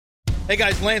Hey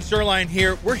guys, Lance Zierlein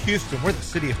here. We're Houston. We're the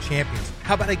city of champions.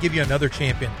 How about I give you another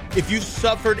champion? If you've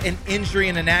suffered an injury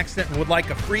in an accident and would like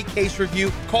a free case review,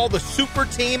 call the super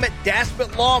team at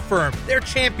Daspit Law Firm. They're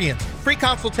champions. Free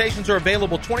consultations are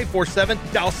available 24/7.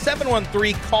 Dial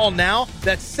 713-CALL-NOW.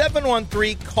 That's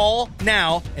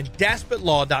 713-CALL-NOW and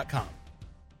DaspitLaw.com.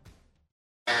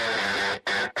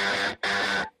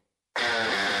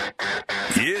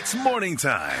 It's morning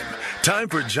time. Time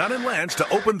for John and Lance to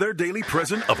open their daily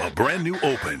present of a brand new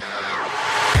open.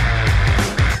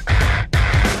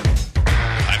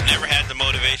 I've never had the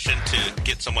motivation to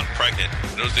get someone pregnant.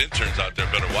 Those interns out there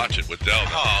better watch it with Dell.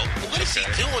 Oh, what is he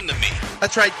doing to me?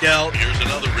 That's right, Del. Here's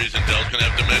another reason Dell's going to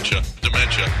have dementia.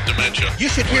 You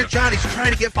should hear John. He's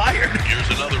trying to get fired. Here's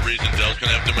another reason Dell's going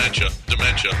to have dementia.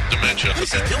 What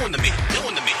is he doing to me?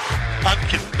 I'm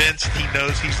convinced he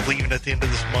knows he's leaving at the end of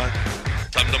this month.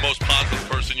 I'm the most positive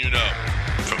person you know.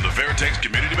 From the Veritex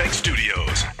Community Bank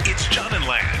Studios, it's John and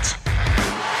Lance.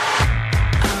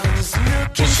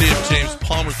 We'll see if James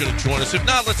Palmer's going to join us. If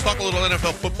not, let's talk a little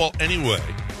NFL football anyway.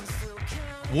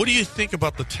 What do you think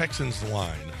about the Texans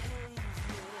line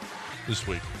this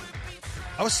week?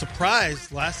 I was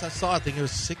surprised. Last I saw, I think it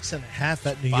was 6.5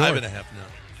 at New York. 5.5 now.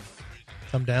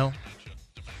 Come down.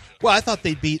 Well, I thought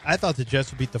the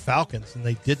Jets would beat the Falcons, and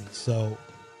they didn't. So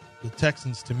the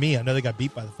Texans, to me, I know they got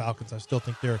beat by the Falcons. I still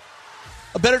think they're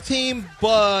a better team,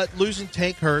 but losing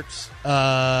Tank hurts.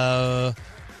 I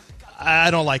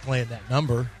don't like laying that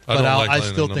number, but I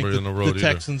still think the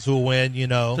Texans will win. You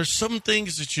know, there's some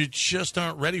things that you just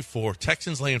aren't ready for.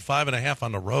 Texans laying 5.5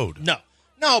 on the road.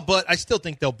 No, but I still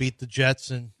think they'll beat the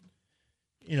Jets, and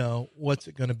you know what's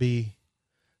it going to be?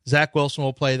 Zach Wilson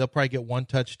will play. They'll probably get one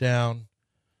touchdown.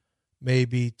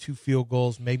 Maybe 2 field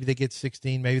goals. Maybe they get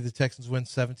 16. Maybe the Texans win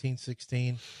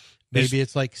 17-16. Maybe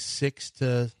it's like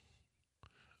 6-.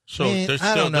 So I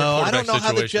don't know. I don't know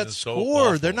how the Jets score.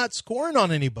 Awful. They're not scoring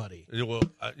on anybody. Well,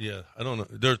 I don't know.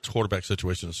 Their quarterback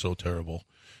situation is so terrible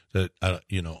that I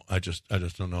just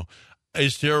don't know.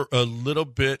 Is there a little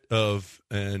bit of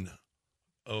an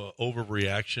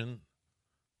overreaction?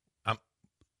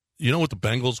 You know what the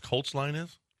Bengals Colts line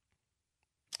is?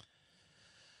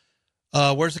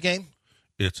 Where's the game?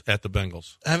 It's at the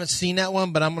Bengals. I haven't seen that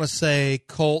one, but I'm going to say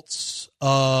Colts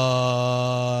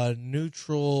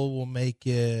neutral will make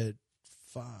it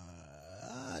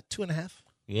 2.5.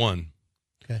 1.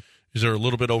 Okay. Is there a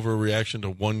little bit overreaction to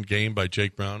one game by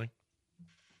Jake Browning?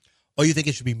 Oh, you think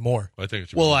it should be more? I think it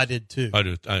should. Well, I did too. I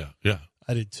do. Yeah.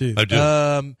 I did too. I do.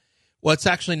 Well, it's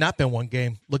actually not been one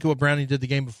game. Look at what Browning did the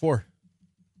game before.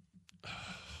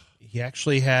 He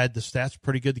actually had the stats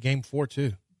pretty good the game before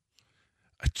too.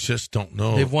 I just don't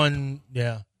know. They've won,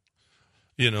 yeah.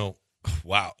 You know,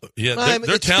 wow. Yeah, well,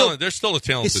 they're talented. They're still a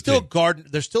talented it's still team.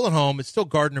 They're still at home. It's still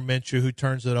Gardner Minshew who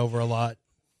turns it over a lot.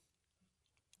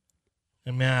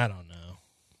 I mean, I don't know.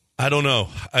 I don't know.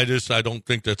 I don't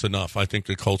think that's enough. I think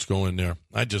the Colts go in there.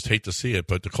 I just hate to see it,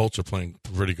 but the Colts are playing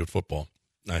pretty good football.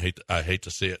 I hate to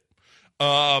see it.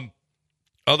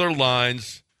 Other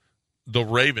lines, the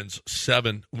Ravens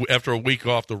 7. After a week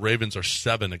off, the Ravens are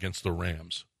 7 against the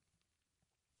Rams.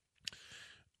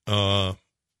 I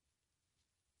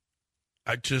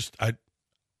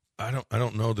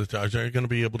don't know that they're going to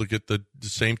be able to get the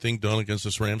same thing done against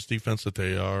this Rams defense that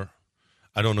they are.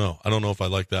 I don't know. I don't know if I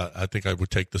like that. I think I would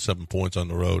take the 7 points on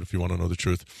the road if you want to know the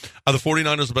truth. Are the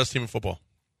 49ers the best team in football?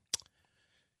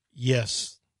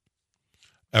 Yes.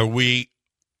 Are the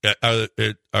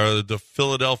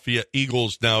Philadelphia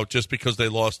Eagles now, just because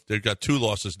they've got 2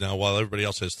 losses now while everybody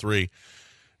else has 3.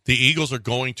 The Eagles are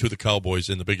going to the Cowboys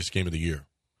in the biggest game of the year.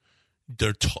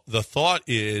 The thought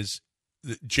is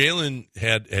that Jalen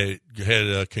had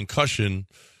a concussion,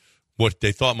 what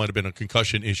they thought might have been a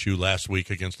concussion issue last week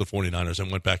against the 49ers,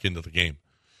 and went back into the game.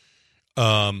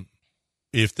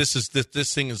 If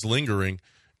this thing is lingering,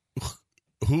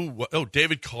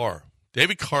 David Carr.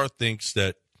 David Carr thinks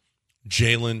that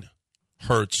Jalen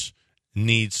Hurts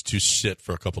needs to sit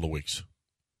for a couple of weeks.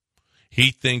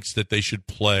 He thinks that they should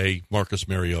play Marcus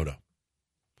Mariota.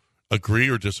 Agree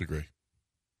or disagree?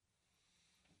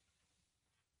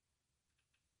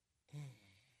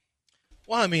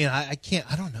 Well, I mean, I can't.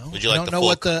 I don't know. Would you like I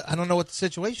don't know what the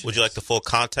situation. Would you like the full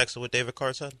context of what David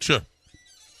Carr said? Sure.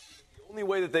 The only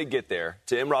way that they get there,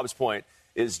 to M-Rob's point,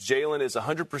 is Jalen is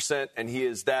 100%, and he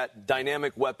is that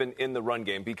dynamic weapon in the run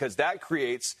game, because that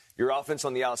creates your offense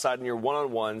on the outside and your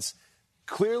one-on-ones.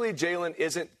 Clearly, Jalen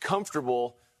isn't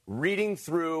comfortable reading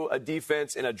through a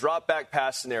defense in a drop-back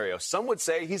pass scenario. Some would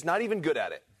say he's not even good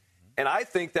at it. And I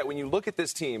think that when you look at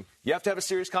this team, you have to have a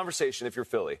serious conversation if you're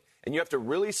Philly, and you have to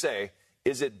really say,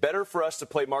 is it better for us to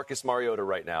play Marcus Mariota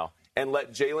right now? and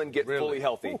let Jalen get fully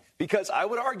healthy. Because I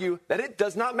would argue that it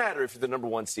does not matter if you're the number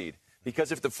 1 seed.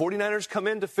 Because if the 49ers come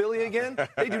into Philly again,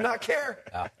 they do not care.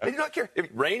 They do not care. If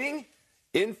raining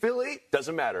in Philly,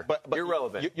 doesn't matter. But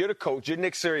irrelevant. You're the coach. You're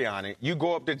Nick Sirianni. You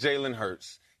go up to Jalen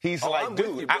Hurts. He's like, I'm dude,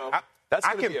 with you, bro.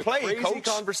 I can play, crazy coach.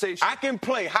 Conversation. I can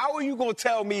play. How are you going to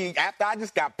tell me after I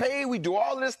just got paid, we do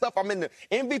all of this stuff, I'm in the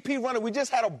MVP runner. We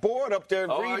just had a board up there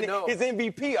reading his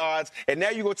MVP odds, and now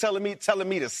you're going to telling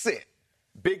me to sit.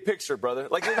 Big picture, brother.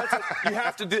 Like, that's what you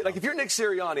have to do. Like, if you're Nick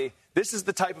Sirianni, this is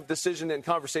the type of decision and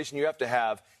conversation you have to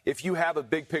have if you have a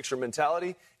big picture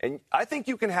mentality. And I think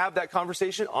you can have that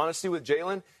conversation, honestly, with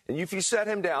Jalen. And if you set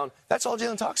him down, that's all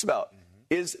Jalen talks about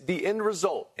is the end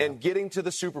result and getting to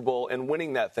the Super Bowl and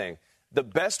winning that thing. The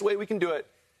best way we can do it,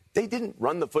 they didn't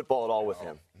run the football at all with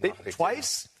him.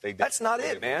 Twice? That's not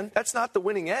it, man. That's not the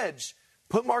winning edge.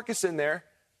 Put Marcus in there.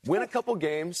 Win a couple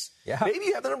games. Yeah. Maybe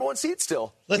you have the number 1 seed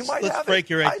still. Let's break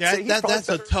it right there. That's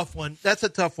a tough one. That's a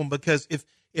tough one because if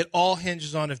it all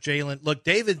hinges on if Jalen. Look,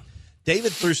 David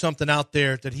threw something out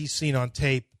there that he's seen on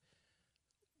tape.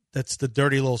 That's the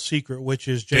dirty little secret, which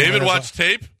is Jalen. David watched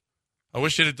tape. I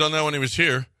wish he'd have done that when he was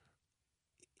here.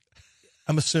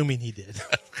 I'm assuming he did.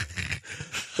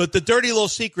 But the dirty little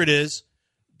secret is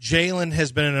Jalen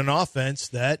has been in an offense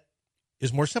that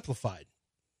is more simplified.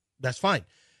 That's fine.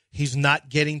 He's not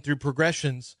getting through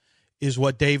progressions is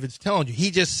what David's telling you.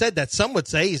 He just said that. Some would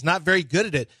say he's not very good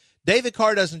at it. David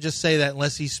Carr doesn't just say that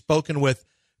unless he's spoken with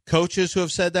coaches who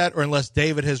have said that or unless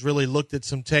David has really looked at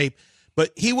some tape.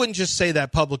 But he wouldn't just say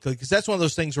that publicly because that's one of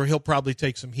those things where he'll probably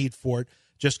take some heat for it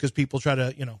just because people try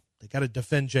to, they got to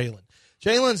defend Jalen.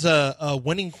 Jalen's a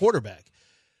winning quarterback.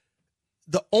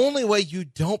 The only way you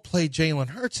don't play Jalen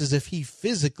Hurts is if he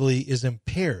physically is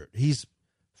impaired. He's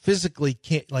physically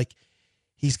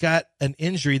he's got an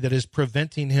injury that is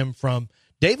preventing him from.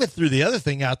 David threw the other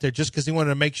thing out there just because he wanted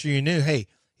to make sure you knew, hey,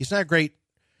 he's not a great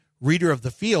reader of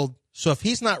the field. So if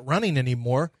he's not running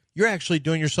anymore, you're actually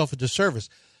doing yourself a disservice.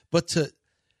 But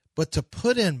to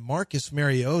put in Marcus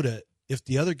Mariota if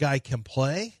the other guy can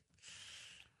play,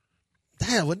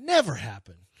 that would never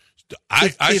happen.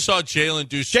 I saw Jalen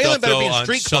do stuff, though, on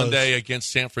Sunday against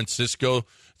San Francisco.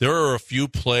 There are a few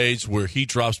plays where he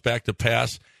drops back to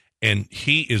pass, and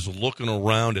he is looking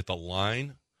around at the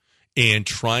line and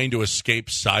trying to escape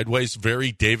sideways,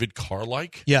 very David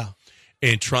Carr-like. Yeah.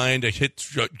 And trying to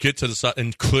get to the side,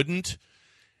 and couldn't.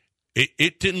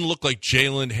 It didn't look like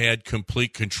Jalen had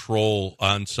complete control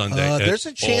on Sunday. There's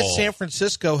a chance San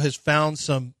Francisco has found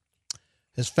some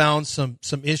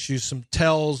issues, some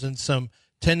tells, and some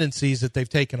tendencies that they've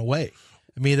taken away.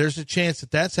 I mean, there's a chance that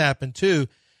that's happened too.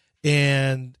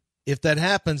 And if that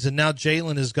happens, and now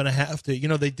Jalen is going to have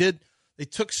to, they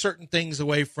took certain things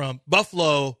away from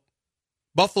Buffalo.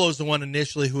 Buffalo's the one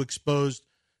initially who exposed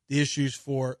the issues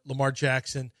for Lamar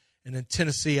Jackson. And in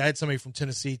Tennessee, I had somebody from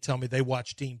Tennessee tell me they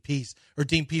watched Dean Pease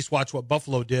watched what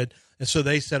Buffalo did. And so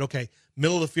they said, okay,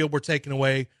 middle of the field we're taking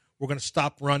away. We're going to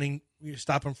stop running. We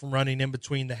stop him from running in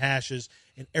between the hashes,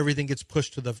 and everything gets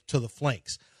pushed to the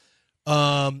flanks.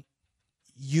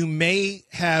 You may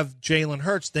have Jalen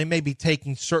Hurts. They may be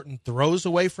taking certain throws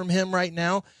away from him right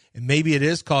now, and maybe it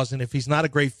is causing, if he's not a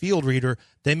great field reader,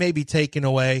 they may be taking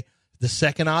away the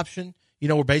second option.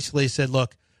 Where basically they said,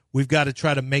 look, we've got to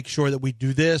try to make sure that we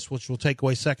do this, which will take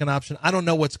away second option. I don't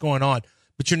know what's going on,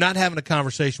 but you're not having a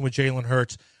conversation with Jalen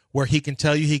Hurts where he can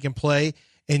tell you he can play,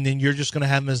 and then you're just going to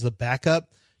have him as the backup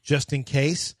just in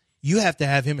case. You have to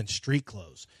have him in street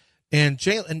clothes. And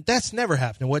that's never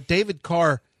happening. What David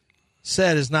Carr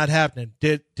said is not happening.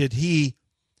 Did he?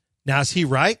 Now, is he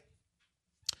right?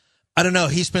 I don't know.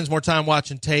 He spends more time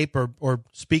watching tape or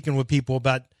speaking with people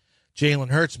about Jalen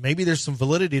Hurts. Maybe there's some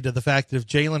validity to the fact that if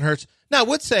Jalen Hurts. Now, I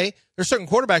would say there's certain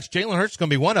quarterbacks. Jalen Hurts is going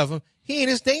to be one of them. He ain't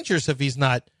as dangerous if he's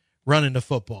not running the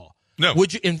football. No.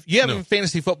 Would you? You have him in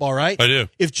fantasy football, right? I do.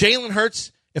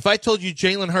 If I told you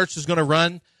Jalen Hurts is going to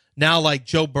run now like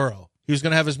Joe Burrow, he was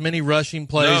going to have as many rushing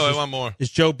plays as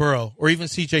Joe Burrow or even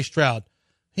C.J. Stroud.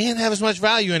 He didn't have as much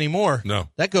value anymore. No.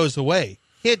 That goes away.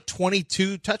 He had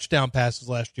 22 touchdown passes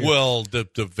last year. Well, the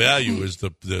value is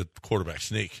the quarterback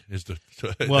sneak.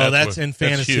 That's in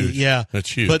fantasy. That's huge. Yeah.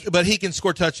 That's huge. But he can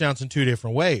score touchdowns in two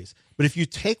different ways. But if you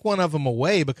take one of them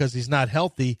away because he's not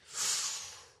healthy,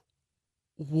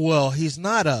 well, he's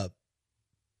not an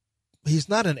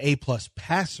A-plus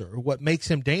passer. What makes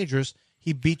him dangerous,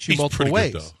 he beats you multiple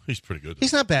ways. Good, though. He's pretty good.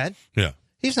 He's not bad. Yeah.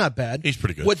 He's not bad. He's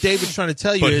pretty good. What David's trying to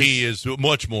tell you but he is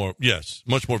much more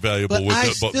valuable. But I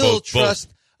still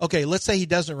trust. Okay, let's say he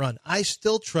doesn't run. I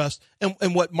still trust,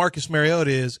 and what Marcus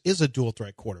Mariota is a dual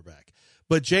threat quarterback.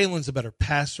 But Jalen's a better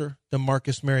passer than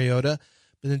Marcus Mariota.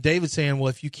 But then David's saying, well,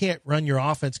 if you can't run your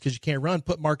offense because you can't run,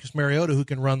 put Marcus Mariota who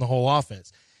can run the whole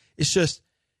offense. It's just,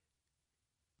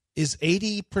 is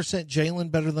 80%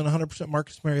 Jalen better than 100%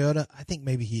 Marcus Mariota? I think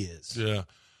maybe he is. Yeah.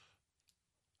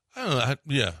 I don't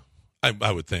know.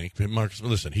 I would think. Marcus,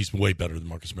 listen, he's way better than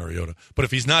Marcus Mariota. But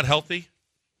if he's not healthy,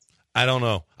 I don't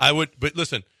know. But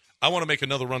listen, I want to make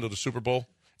another run to the Super Bowl,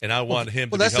 and I want him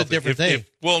to be healthy. Well, that's a different thing.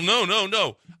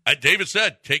 No. David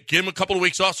said, give him a couple of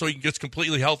weeks off so he gets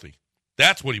completely healthy.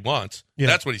 That's what he wants. Yeah.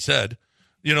 That's what he said.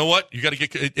 You know what? You got to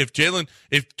get if getting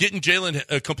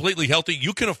Jalen completely healthy,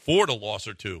 you can afford a loss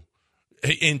or two,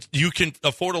 and you can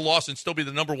afford a loss and still be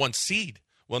the number 1 seed.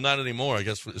 Well, not anymore. I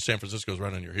guess San Francisco's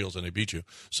right on your heels and they beat you.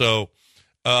 So,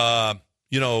 I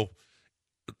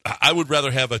would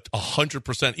rather have a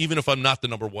 100%, even if I'm not the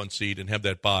number 1 seed and have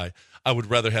that bye, I would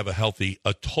rather have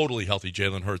a totally healthy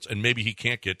Jalen Hurts, and maybe he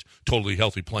can't get totally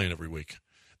healthy playing every week.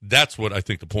 That's what I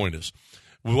think the point is.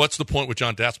 What's the point with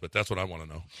John Daspit? That's what I want to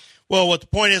know. Well, what the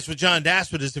point is with John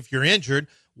Daspit is if you're injured,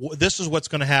 this is what's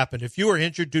going to happen. If you are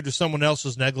injured due to someone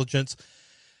else's negligence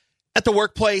at the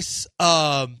workplace,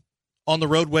 on the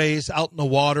roadways, out in the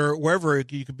water, wherever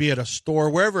you could be at a store,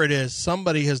 wherever it is,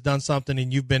 somebody has done something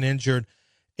and you've been injured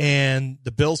and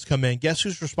the bills come in. Guess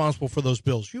who's responsible for those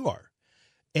bills? You are.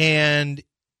 And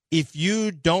if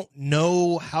you don't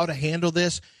know how to handle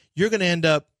this, you're going to end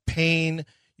up paying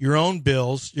your own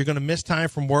bills. You're going to miss time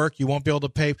from work. You won't be able to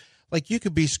pay. Like, you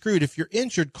could be screwed. If you're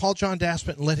injured, call John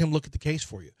Daspit and let him look at the case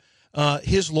for you.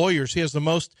 His lawyers, he has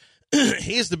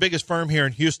he is the biggest firm here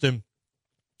in Houston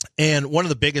and one of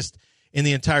the biggest in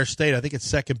the entire state. I think it's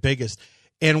second biggest.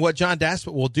 And what John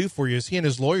Daspit will do for you is he and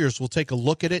his lawyers will take a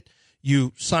look at it.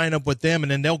 You sign up with them,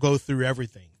 and then they'll go through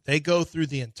everything. They go through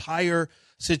the entire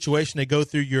situation. They go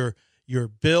through your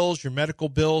bills, your medical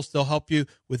bills. They'll help you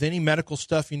with any medical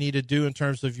stuff you need to do in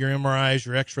terms of your MRIs,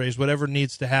 your x-rays, whatever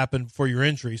needs to happen for your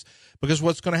injuries. Because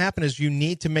what's going to happen is you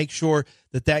need to make sure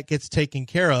that gets taken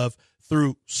care of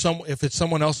through if it's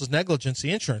someone else's negligence,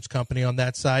 the insurance company on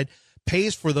that side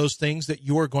pays for those things that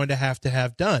you are going to have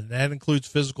done. That includes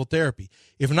physical therapy.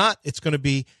 If not, it's going to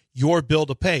be your bill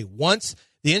to pay. Once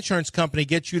the insurance company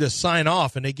gets you to sign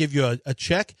off and they give you a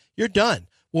check, you're done.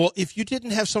 Well, if you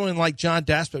didn't have someone like John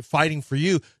Daspit fighting for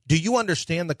you, do you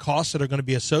understand the costs that are going to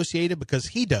be associated? Because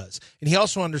he does. And he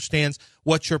also understands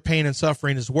what your pain and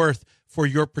suffering is worth for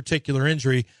your particular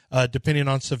injury, depending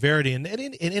on severity. And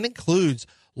it includes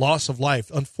loss of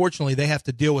life. Unfortunately, they have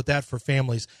to deal with that for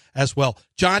families as well.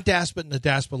 John Daspit and the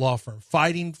Daspit Law Firm,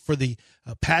 fighting for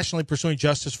passionately pursuing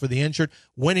justice for the injured.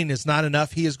 Winning is not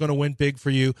enough. He is going to win big for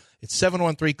you. It's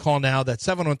 713-CALL-NOW. That's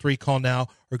 713-CALL-NOW,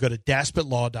 or go to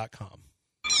DaspitLaw.com.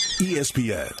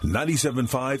 ESPN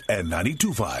 97.5 and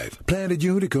 92.5. Planet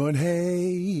Unicorn,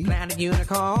 hey. Planet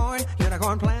Unicorn,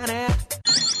 Unicorn Planet.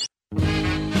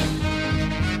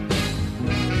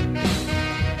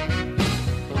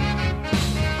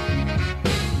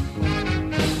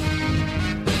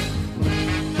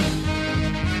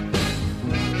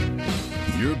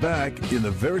 You're back in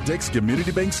the Veritex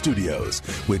Community Bank Studios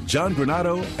with John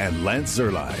Granado and Lance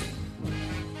Zerline.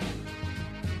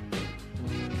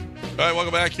 All right,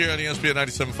 welcome back here on ESPN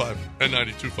 97.5 and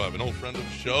 92.5. An old friend of the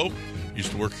show.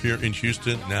 Used to work here in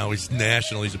Houston. Now he's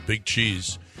national. He's a big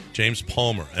cheese. James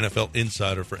Palmer, NFL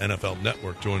insider for NFL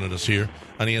Network, joining us here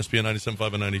on ESPN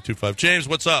 97.5 and 92.5. James,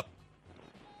 what's up?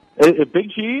 Big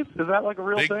cheese? Is that like a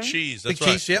real thing? Big cheese. That's Big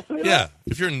right. Cheese, yep. Yeah.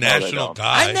 If you're a national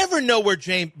guy. I never know where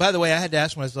James – by the way, I had to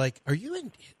ask him. I was like, are you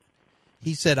in –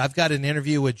 he said, I've got an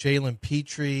interview with Jalen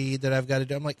Petrie that I've got to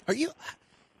do. I'm like, are you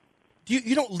 –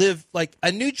 You don't live like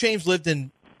I knew James lived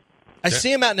in. I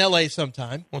see him out in L.A.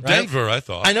 sometime. Well, right? Denver, I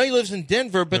thought. I know he lives in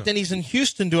Denver, but then he's in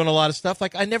Houston doing a lot of stuff.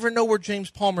 Like I never know where James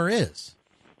Palmer is.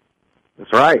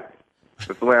 That's right.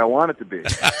 That's the way I want it to be.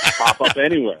 Pop up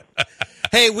anywhere.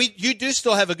 Hey, you do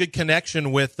still have a good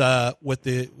connection with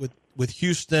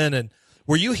Houston, and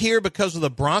were you here because of the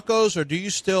Broncos, or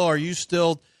are you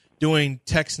still doing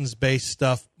Texans based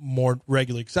stuff more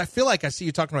regularly? Because I feel like I see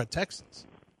you talking about Texans.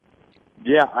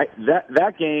 Yeah,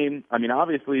 that game. I mean,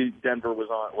 obviously Denver was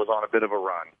on a bit of a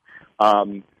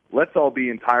run. Let's all be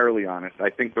entirely honest. I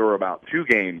think there were about 2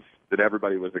 games that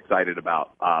everybody was excited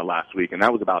about last week, and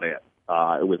that was about it.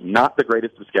 It was not the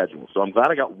greatest of schedules, so I'm glad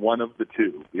I got one of the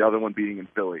 2. The other one being in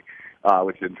Philly,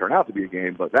 which didn't turn out to be a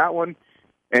game, but that one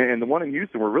and the one in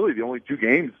Houston were really the only 2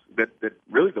 games that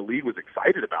really the league was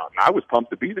excited about, and I was pumped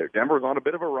to be there. Denver was on a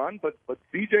bit of a run, but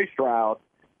C.J. Stroud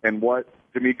and what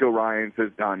D'Amico Ryans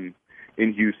has done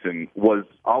in Houston was,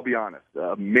 I'll be honest,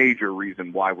 a major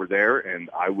reason why we're there, and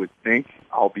I would think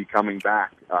I'll be coming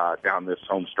back down this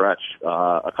home stretch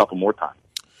a couple more times.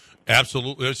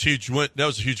 Absolutely. That was huge. That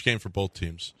was a huge game for both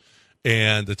teams.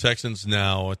 And the Texans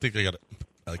now, I think they got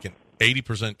like an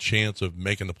 80% chance of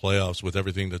making the playoffs with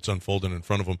everything that's unfolding in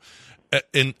front of them.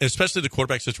 And especially the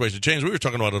quarterback situation. James, we were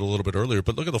talking about it a little bit earlier,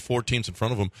 but look at the 4 teams in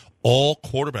front of them, all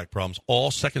quarterback problems,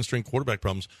 all second-string quarterback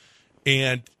problems.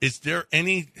 And is there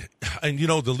any – and,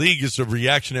 the league is a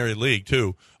reactionary league,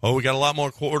 too. Oh, we got a lot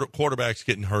more quarterbacks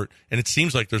getting hurt, and it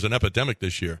seems like there's an epidemic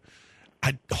this year.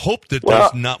 I hope that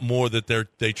there's not more that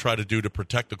they try to do to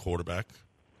protect the quarterback.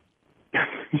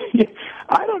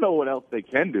 I don't know what else they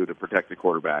can do to protect the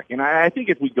quarterback. And I think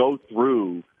if we go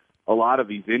through a lot of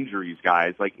these injuries,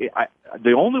 guys,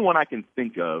 the only one I can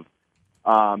think of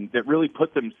that really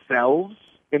put themselves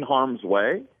in harm's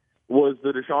way was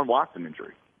the Deshaun Watson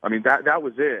injury. I mean, that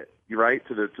was it, right?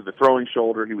 To the throwing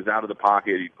shoulder, he was out of the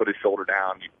pocket, he put his shoulder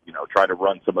down, tried to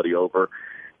run somebody over,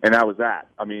 and that was that.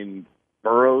 I mean,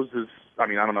 Burrows is, I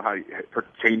don't know how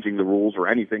changing the rules or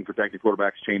anything protecting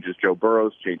quarterbacks changes Joe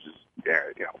Burrows, changes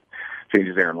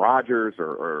Aaron Rodgers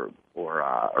or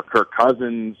Kirk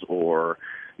Cousins or,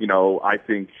 I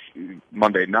think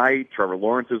Monday night Trevor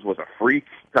Lawrence's was a freak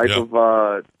type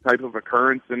of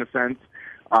occurrence in a sense.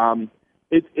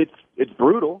 It's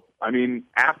brutal. I mean,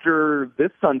 after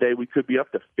this Sunday, we could be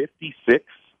up to 56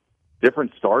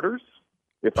 different starters,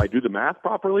 if I do the math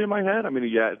properly in my head. I mean,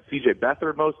 C.J.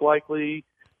 Beathard most likely.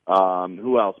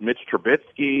 Who else? Mitch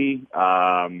Trubisky.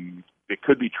 It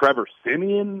could be Trevor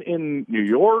Siemian in New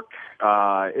York.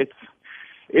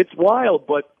 It's wild,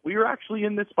 but we were actually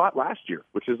in this spot last year,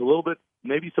 which is a little bit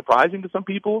maybe surprising to some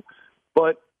people.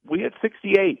 But we had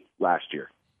 68 last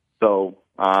year. So,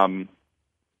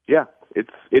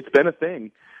 it's been a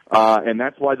thing. And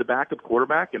that's why the backup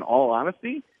quarterback, in all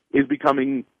honesty, is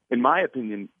becoming, in my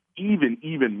opinion,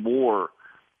 even more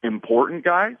important,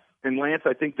 guys. And Lance,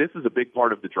 I think this is a big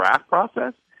part of the draft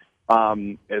process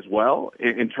as well,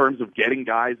 in terms of getting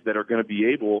guys that are going to be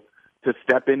able to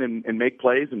step in and make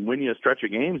plays and win you a stretch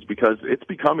of games, because it's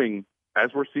becoming,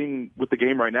 as we're seeing with the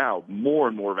game right now, more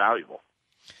and more valuable.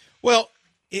 Well,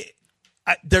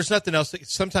 there's nothing else.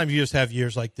 Sometimes you just have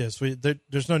years like this.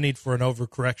 There's no need for an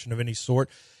overcorrection of any sort.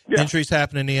 Yeah. Injuries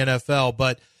happen in the NFL,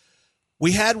 but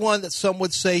we had one that some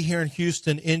would say here in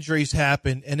Houston, injuries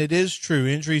happen, and it is true.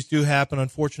 Injuries do happen.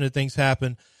 Unfortunate things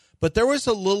happen. But there was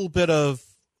a little bit of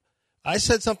 – I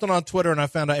said something on Twitter, and I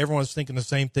found out everyone was thinking the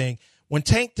same thing. When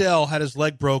Tank Dell had his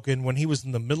leg broken when he was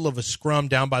in the middle of a scrum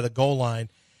down by the goal line,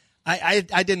 I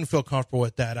didn't feel comfortable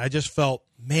with that. I just felt,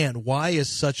 man, why is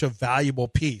such a valuable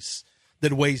piece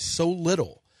that weighs so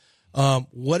little?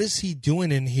 What is he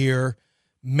doing in here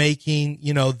making,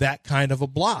 that kind of a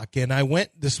block? And I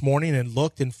went this morning and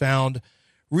looked and found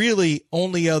really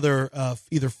only other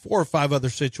either 4 or 5 other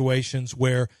situations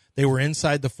where they were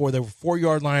inside the 4. They were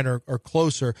 4-yard line or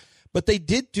closer. But they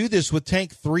did do this with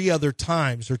Tank 2 other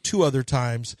times.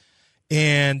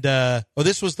 And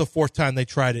this was the 4th time they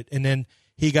tried it, and then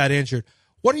he got injured.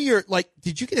 What are your,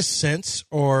 did you get a sense,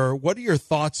 or what are your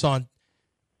thoughts on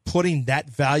putting that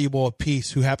valuable a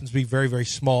piece, who happens to be very, very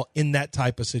small, in that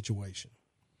type of situation?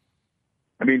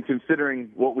 I mean,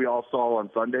 considering what we all saw on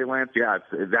Sunday, Lance,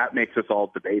 that makes us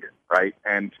all debate it, right?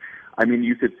 And, I mean,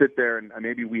 you could sit there and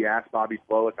maybe we asked Bobby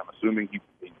Slowick, I'm assuming he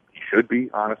should be,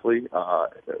 honestly,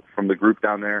 from the group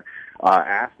down there,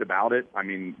 asked about it. I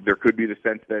mean, there could be the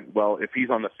sense that, well, if he's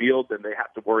on the field, then they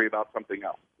have to worry about something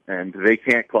else. And they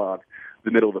can't clog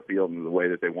the middle of the field in the way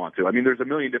that they want to. I mean, there's a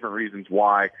million different reasons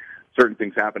why certain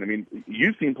things happen. I mean,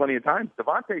 you've seen plenty of times.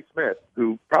 Devontae Smith,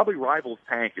 who probably rivals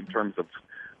Tank in terms of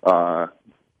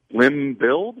slim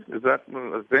build, is that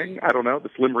a thing? I don't know.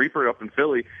 The Slim Reaper up in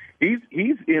Philly, he's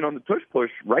in on the tush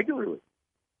push regularly,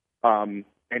 and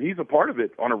he's a part of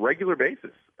it on a regular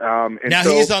basis. And now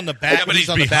so, he's on the back. But he's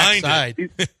on the back side.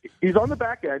 He's on the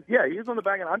back end. Yeah, he is on the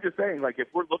back end. I'm just saying, if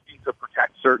we're looking to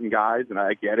protect certain guys, and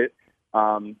I get it.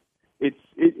 I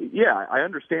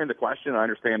understand the question. I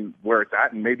understand where it's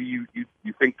at, and maybe you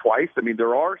think twice. I mean,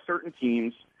 there are certain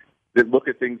teams that look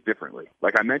at things differently.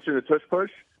 Like I mentioned, the tush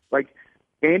push.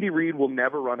 Andy Reid will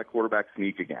never run a quarterback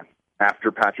sneak again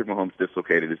after Patrick Mahomes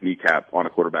dislocated his kneecap on a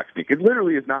quarterback sneak. It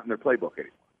literally is not in their playbook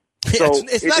anymore. So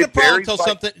it's not a problem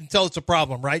until it's a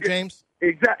problem, right, James?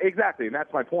 Exactly, and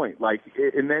that's my point.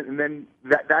 And then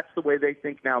that's the way they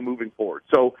think now moving forward.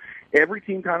 So every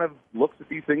team kind of looks at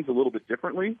these things a little bit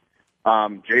differently.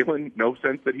 Jalen, no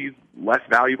sense that he's less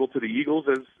valuable to the Eagles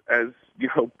as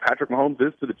Patrick Mahomes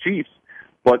is to the Chiefs.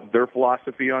 But their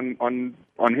philosophy on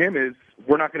him is,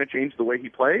 we're not going to change the way he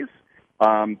plays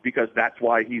because that's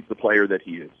why he's the player that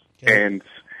he is. Okay. And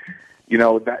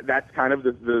that's kind of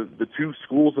the two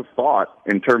schools of thought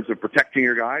in terms of protecting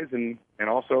your guys and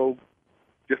also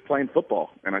just playing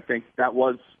football. And I think that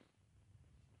was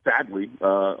sadly,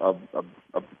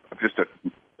 just a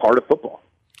part of football.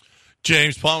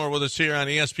 James Palmer with us here on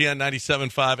ESPN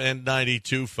 97.5 and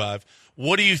 92.5.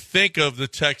 What do you think of the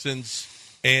Texans?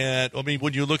 And I mean,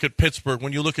 when you look at Pittsburgh,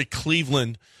 when you look at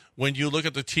Cleveland, when you look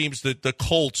at the teams, the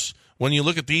Colts, when you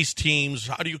look at these teams,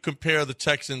 how do you compare the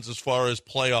Texans as far as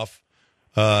playoff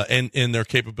and in their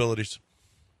capabilities?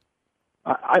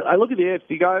 I look at the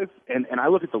AFC guys, and I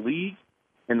look at the league.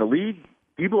 In the league,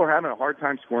 people are having a hard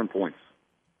time scoring points.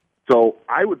 So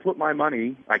I would put my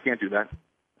money. I can't do that.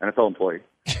 NFL employee.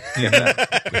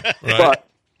 Right. But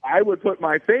I would put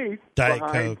my faith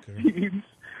behind teams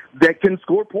that can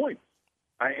score points.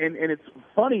 And it's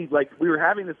funny, like we were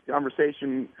having this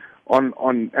conversation on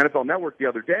NFL Network the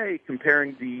other day,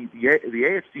 comparing the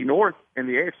AFC North and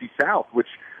the AFC South, which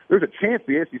there's a chance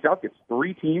the AFC South gets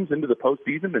 3 teams into the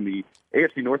postseason and the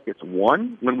AFC North gets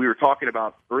 1. When we were talking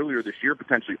about earlier this year,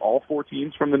 potentially all 4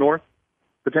 teams from the North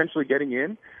potentially getting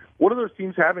in. What are those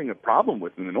teams having a problem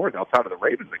with in the North outside of the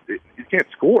Ravens? Like, you can't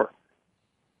score.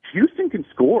 Houston can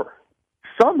score.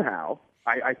 Somehow,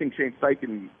 I think Shane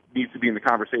Steichen needs to be in the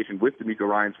conversation with D'Amico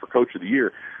Ryans for Coach of the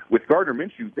Year. With Gardner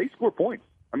Minshew, they score points.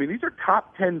 I mean, these are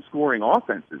top 10 scoring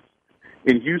offenses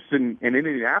in Houston and in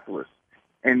Indianapolis.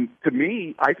 And to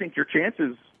me, I think your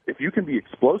chances, if you can be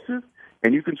explosive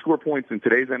and you can score points in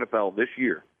today's NFL this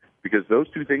year, because those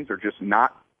two things are just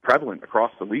not prevalent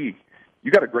across the league,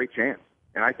 you got a great chance.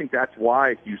 And I think that's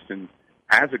why Houston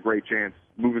has a great chance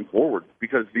moving forward,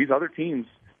 because these other teams,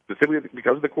 specifically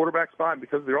because of the quarterback spot and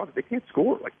because of their offense, they can't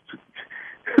score. Like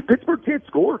Pittsburgh can't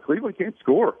score. Cleveland can't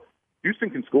score. Houston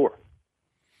can score.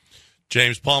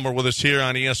 James Palmer with us here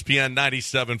on ESPN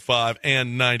 97.5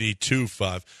 and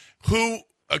 92.5.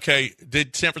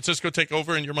 Did San Francisco take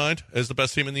over in your mind as the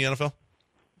best team in the NFL?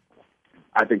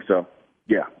 I think so.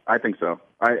 Yeah, I think so.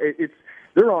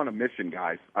 They're on a mission,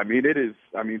 guys. I mean,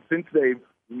 since they've,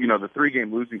 the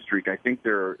 3-game losing streak, I think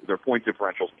their point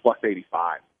differential's plus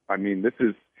 85. I mean, this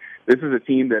is a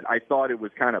team that I thought it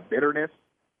was kind of bitterness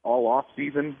all off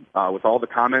season with all the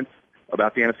comments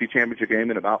about the NFC Championship game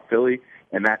and about Philly,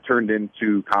 and that turned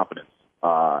into confidence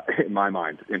in my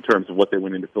mind in terms of what they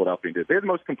went into Philadelphia and did. They had the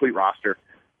most complete roster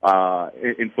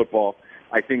in football.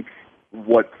 I think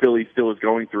what Philly still is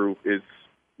going through is,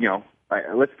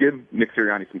 let's give Nick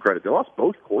Sirianni some credit. They lost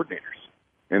both coordinators,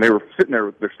 and they were sitting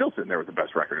there. They're still sitting there with the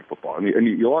best record in football. I mean, and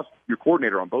you lost your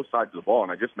coordinator on both sides of the ball.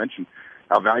 And I just mentioned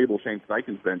how valuable Shane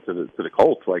Steichen's been to the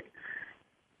Colts. Like,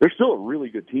 they're still a really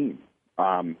good team.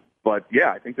 But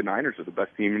yeah, I think the Niners are the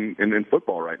best team in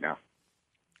football right now.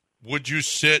 Would you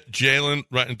sit Jalen?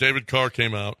 Right, and David Carr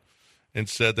came out and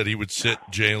said that he would sit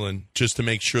Jalen just to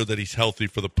make sure that he's healthy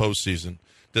for the postseason.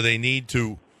 Do they need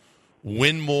to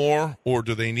win more, or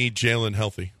do they need Jalen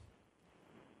healthy?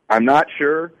 I'm not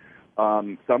sure.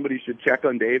 Somebody should check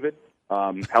on David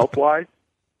health-wise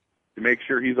to make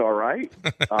sure he's all right.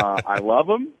 I love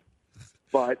him,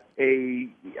 but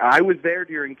I was there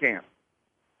during camp.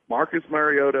 Marcus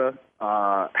Mariota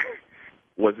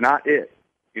was not it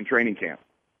in training camp.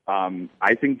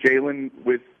 I think Jalen,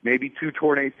 with maybe 2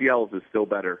 torn ACLs, is still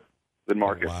better than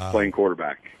Marcus playing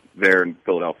quarterback there in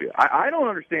Philadelphia. I don't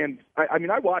understand. I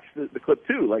mean, I watched the clip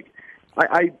too. Like,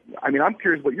 I mean, I'm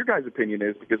curious what your guys' opinion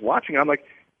is, because watching, I'm like,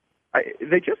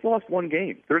 they just lost 1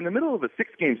 game. They're in the middle of a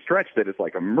 6-game stretch that is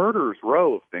like a murderer's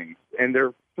row of things, and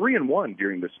they're 3-1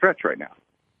 during this stretch right now.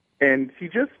 And he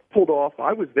just pulled off,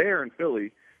 I was there in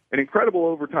Philly, an incredible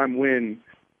overtime win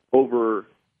over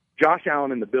Josh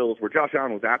Allen and the Bills, where Josh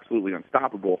Allen was absolutely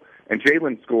unstoppable, and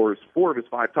Jalen scores 4 of his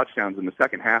 5 touchdowns in the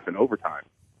second half in overtime,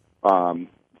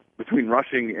 between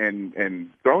rushing and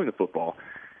throwing the football.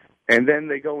 And then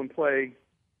they go and play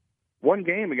 1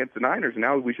 game against the Niners, and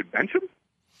now we should bench him?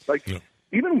 Like,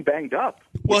 even banged up,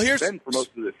 he's been for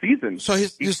most of the season, so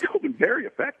he's still been very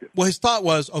effective. Well, his thought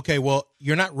was, okay, well,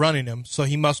 you're not running him, so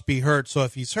he must be hurt. So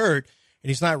if he's hurt and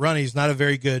he's not running, he's not a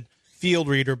very good field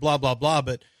reader, blah, blah, blah.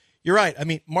 But you're right. I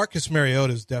mean, Marcus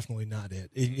Mariota is definitely not it.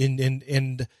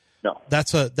 And no.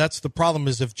 That's the problem,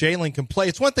 is if Jalen can play.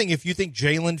 It's one thing if you think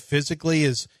Jalen physically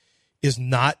is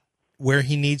not where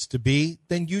he needs to be,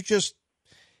 then you just,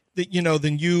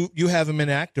 then you have him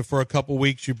inactive for a couple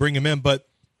weeks, you bring him in. But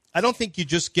I don't think you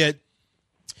just get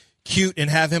cute and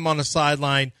have him on the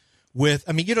sideline with,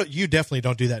 I mean, you definitely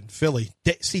don't do that in Philly.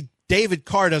 See, David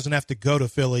Carr doesn't have to go to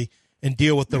Philly and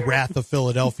deal with the wrath of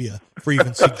Philadelphia for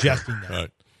even suggesting that.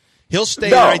 Right. He'll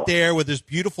stay right there with his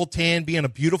beautiful tan, being a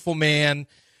beautiful man,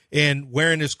 and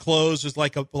wearing his clothes is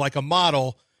like a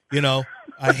model.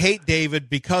 I hate David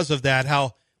because of that.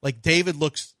 How like David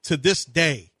looks to this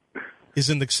day is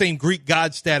in the same Greek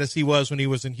god status he was when he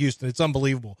was in Houston. It's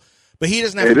unbelievable. But he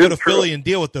doesn't have to go to Philly and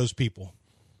deal with those people.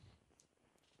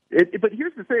 But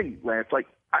here's the thing, Lance. Like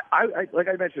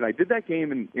I mentioned, I did that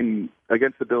game in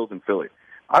against the Bills in Philly.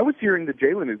 I was hearing that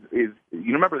Jalen is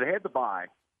you remember they had the bye,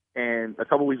 and a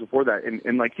couple weeks before that,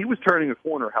 and like he was turning a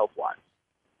corner health-wise.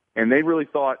 And they really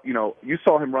thought, you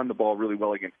saw him run the ball really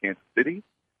well against Kansas City.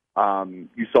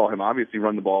 You saw him obviously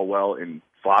run the ball well in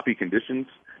sloppy conditions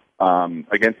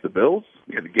against the Bills.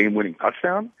 He had a game-winning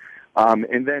touchdown.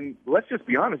 And then let's just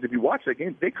be honest, if you watch that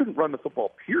game, they couldn't run the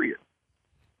football, period.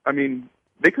 I mean,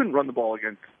 they couldn't run the ball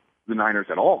against the Niners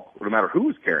at all, no matter who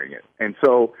was carrying it. And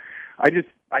so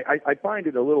I find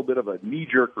it a little bit of a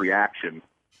knee-jerk reaction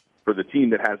for the team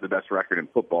that has the best record in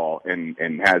football and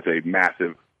has a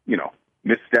massive,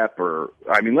 misstep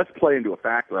let's play into a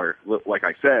fact, like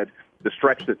I said, the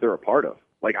stretch that they're a part of.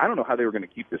 Like, I don't know how they were going to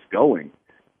keep this going.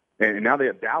 And now they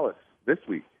have Dallas this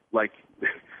week. Like, this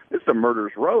is a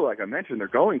murderer's row, like I mentioned, they're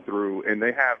going through, and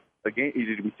they have a game.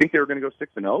 Did we think they were going to go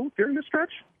 6-0 during this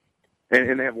stretch?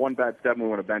 And they have one bad step, and we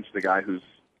want to bench the guy who's,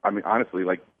 honestly,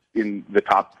 like in the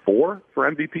top 4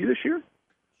 for MVP this year.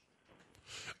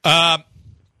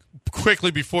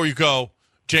 Quickly before you go,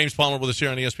 James Palmer with us here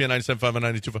on ESPN 97.5 and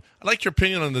 92.5. I'd like your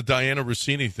opinion on the Diana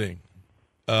Rossini thing,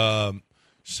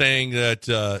 saying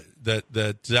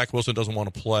that Zach Wilson doesn't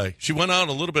want to play. She went out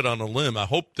a little bit on a limb. I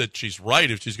hope that she's right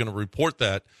if she's going to report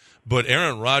that. But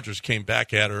Aaron Rodgers came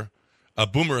back at her.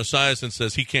 Boomer Esiason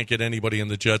says he can't get anybody in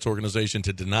the Jets organization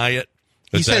to deny it.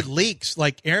 He said leaks.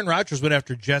 Like Aaron Rodgers went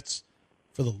after Jets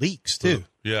for the leaks too.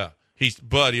 Yeah,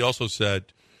 but he also said,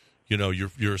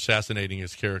 you're assassinating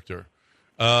his character.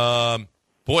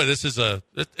 Boy, this is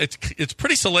it's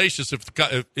pretty salacious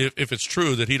if it's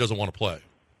true that he doesn't want to play.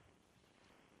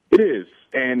 It is,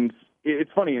 and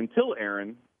it's funny. Until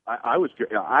Aaron, I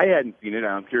hadn't seen it. And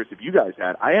I'm curious if you guys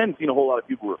had. I hadn't seen a whole lot of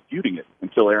people refuting it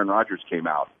until Aaron Rodgers came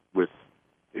out with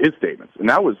his statements, and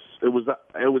it was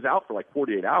out for like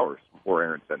 48 hours before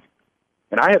Aaron said it.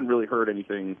 And I hadn't really heard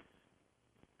anything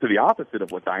to the opposite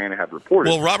of what Diana had reported.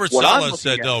 Well, Robert Saleh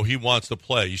said no, he wants to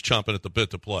play. He's chomping at the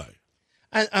bit to play.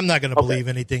 I'm not going to believe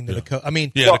anything that the coach. The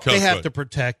coach, they have to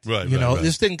protect. Right,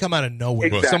 this didn't come out of nowhere.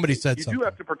 Exactly. Somebody said you something. You do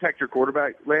have to protect your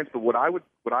quarterback, Lance. But what I would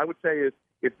say is,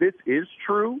 if this is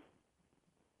true,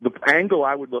 the angle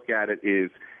I would look at it is,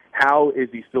 how is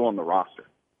he still on the roster?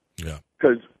 Yeah.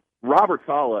 Because Robert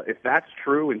Saleh, if that's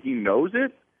true and he knows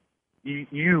it,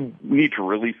 you need to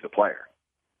release the player.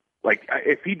 Like,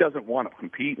 if he doesn't want to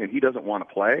compete and he doesn't want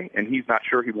to play and he's not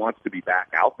sure he wants to be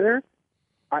back out there,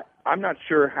 I'm not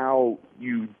sure how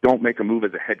you don't make a move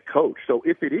as a head coach. So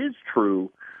if it is true,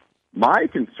 my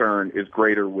concern is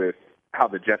greater with how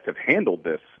the Jets have handled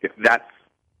this, if that's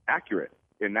accurate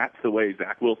and that's the way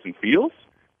Zach Wilson feels.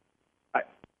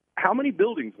 How many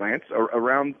buildings, Lance,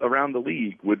 around the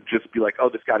league would just be like, oh,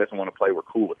 this guy doesn't want to play, we're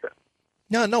cool with it?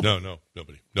 No,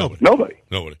 nobody.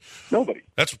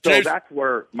 That's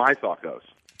where my thought goes.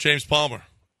 James Palmer,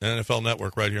 NFL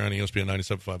Network, right here on ESPN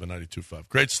 97.5 and 92.5.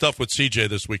 Great stuff with CJ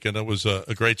this weekend. That was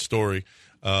a great story.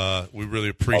 We really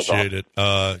appreciate it.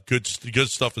 Good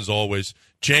stuff as always.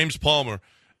 James Palmer,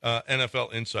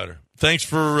 NFL Insider. Thanks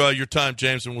for your time,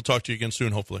 James, and we'll talk to you again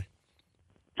soon, hopefully.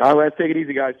 All right, let's take it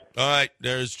easy, guys. All right,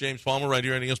 there's James Palmer right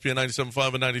here on ESPN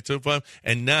 97.5 and 92.5.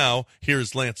 And now,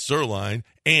 here's Lance Zierlein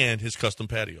and his custom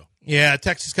patio. Yeah,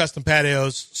 Texas Custom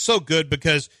Patios, so good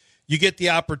because you get the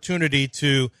opportunity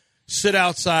to sit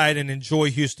outside and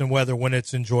enjoy Houston weather when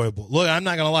it's enjoyable. Look, I'm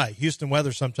not going to lie. Houston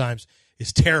weather sometimes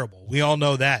is terrible. We all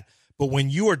know that. But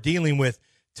when you are dealing with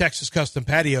Texas Custom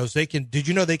Patios, did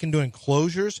you know they can do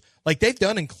enclosures? Like, they've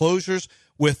done enclosures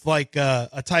with like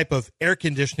a type of air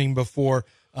conditioning before.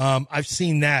 I've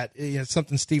seen that.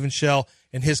 Something Stephen Shell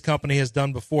and his company has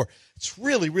done before. It's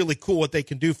really, really cool what they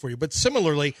can do for you. But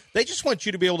similarly, they just want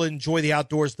you to be able to enjoy the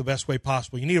outdoors the best way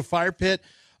possible. You need a fire pit,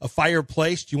 a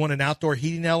fireplace. Do you want an outdoor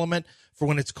heating element for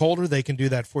when it's colder? They can do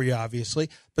that for you, obviously.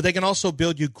 But they can also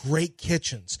build you great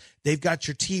kitchens. They've got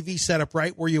your TV set up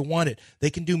right where you want it. They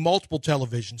can do multiple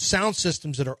televisions, sound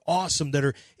systems that are awesome that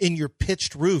are in your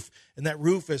pitched roof. And that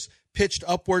roof is pitched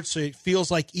upwards so it feels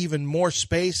like even more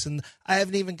space. And I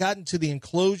haven't even gotten to the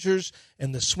enclosures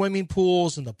and the swimming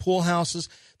pools and the pool houses.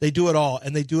 They do it all,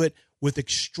 and they do it with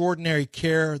extraordinary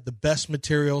care, the best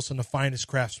materials, and the finest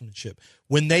craftsmanship.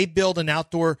 When they build an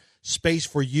outdoor space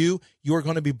for you, you are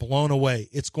going to be blown away.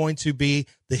 It's going to be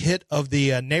the hit of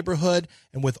the neighborhood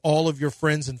and with all of your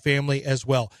friends and family as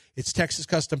well. It's Texas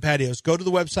Custom Patios. Go to the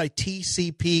website,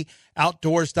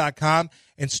 tcpoutdoors.com,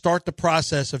 and start the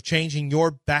process of changing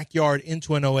your backyard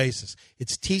into an oasis.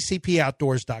 It's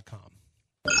tcpoutdoors.com.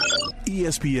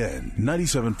 ESPN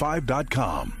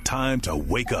 97.5.com. Time to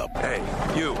wake up. Hey,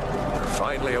 you. You're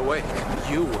finally awake.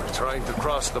 You were trying to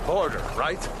cross the border,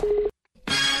 right?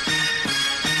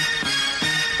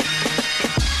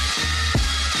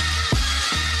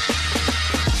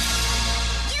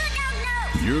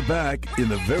 You're back in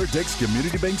the Veritex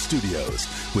Community Bank Studios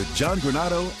with John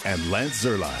Granado and Lance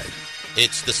Zerline.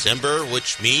 It's December,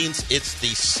 which means it's the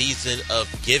season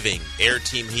of giving. Air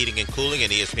Team Heating and Cooling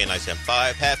and ESPN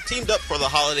 97.5 have teamed up for the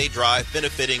holiday drive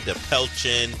benefiting the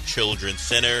Pelchin Children's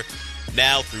Center.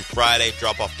 Now through Friday,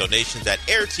 drop off donations at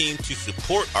Air Team to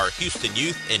support our Houston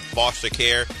youth in foster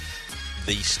care.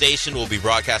 The station will be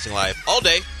broadcasting live all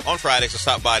day on Friday, so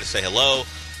stop by to say hello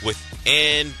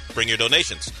and bring your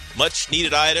donations. Most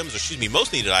needed items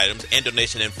and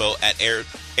donation info at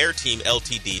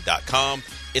airteamltd.com.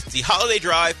 It's the holiday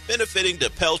drive benefiting the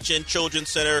Pelchin Children's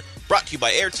Center, brought to you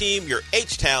by Air Team, your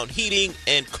H-Town heating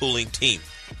and cooling team.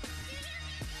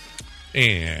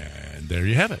 And there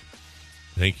you have it.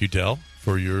 Thank you, Del,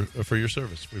 for your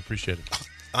service. We appreciate it.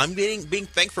 I'm being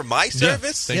thanked for my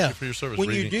service? Thank you for your service.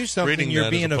 When you do something, you're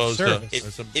being of service. It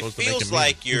feels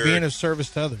like you're being of service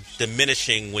to others.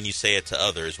 Diminishing when you say it to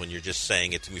others, when you're just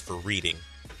saying it to me for reading.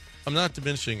 I'm not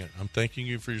diminishing it. I'm thanking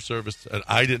you for your service.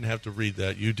 I didn't have to read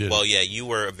that. You did. Well, yeah, you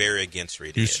were very against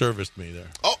reading You it. serviced me there.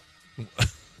 Oh.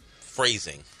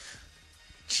 Phrasing.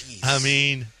 Jeez. I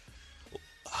mean,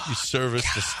 you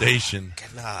serviced the station.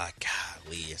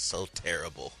 Golly, it's so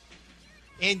terrible.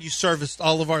 And you serviced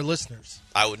all of our listeners.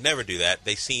 I would never do that.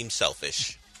 They seem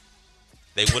selfish.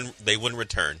 They wouldn't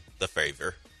return the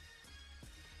favor.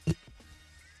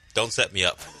 Don't set me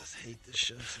up. I hate this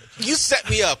show. You set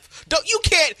me up. You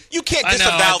can't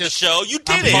disavow the show. You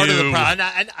did it. Part of the problem.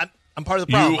 I'm part of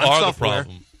the problem. You are the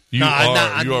problem. You I'm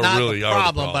are not really the are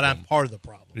problem, the problem. but I'm part of the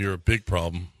problem. You're a big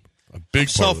problem. A big I'm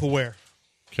self-aware.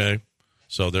 Okay,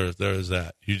 so there is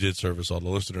that. You did service all the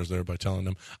listeners there by telling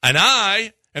them, and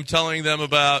I am telling them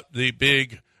about the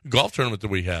big golf tournament that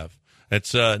we have.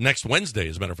 It's next Wednesday,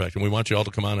 as a matter of fact, and we want you all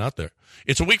to come on out there.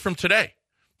 It's a week from today,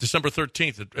 December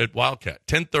 13th at Wildcat,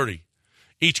 10:30.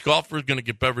 Each golfer is going to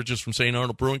get beverages from St.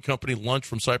 Arnold Brewing Company, lunch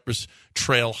from Cypress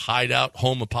Trail Hideout,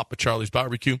 home of Papa Charlie's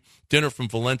Barbecue, dinner from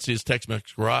Valencia's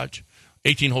Tex-Mex Garage,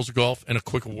 18 holes of golf, and a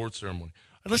quick award ceremony.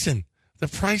 Listen, the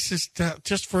price is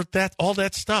just for that, all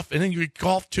that stuff. And then you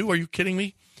golf, too. Are you kidding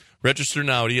me? Register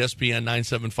now at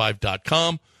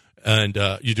ESPN975.com, and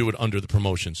you do it under the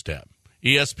promotions tab.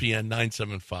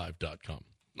 ESPN975.com.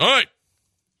 All right.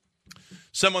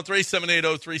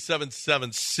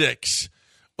 713-780-3776.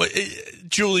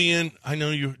 Julian, I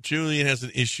know Julian has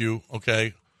an issue.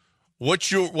 Okay,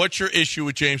 what's your issue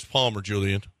with James Palmer,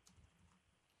 Julian?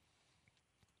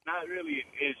 Not really an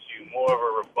issue, more of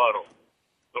a rebuttal.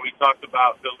 So we talked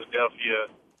about Philadelphia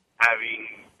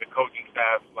having the coaching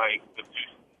staff like the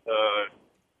two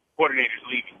coordinators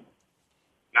leaving.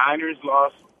 Niners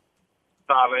lost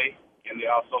Saleh, and they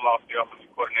also lost the offensive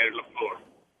coordinator LaFleur.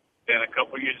 Then a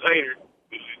couple years later,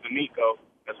 we lose DeMeco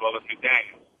as well as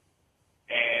McDaniels.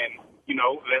 And,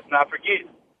 let's not forget,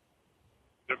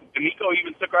 DeMeco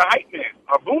even took our hype man,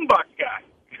 our boombox guy.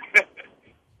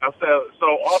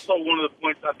 So also one of the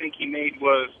points I think he made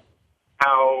was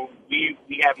how we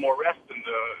had more rest than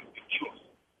the Eagles.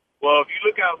 Well, if you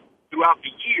look out throughout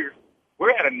the year,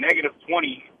 we're at a negative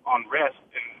 20 on rest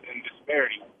and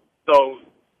disparity. So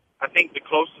I think the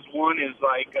closest one is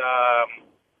like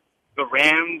the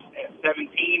Rams at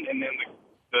 17 and then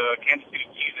the Kansas City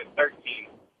Chiefs at 13.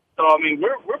 So, I mean,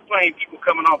 we're playing people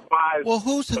coming off five. Well,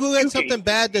 who had something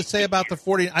bad to say about the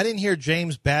 40? I didn't hear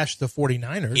James bash the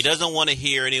 49ers. He doesn't want to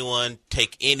hear anyone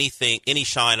take any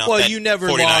shine off well, that you never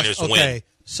 49ers lost. win. Okay,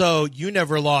 so you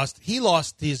never lost. He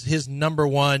lost his number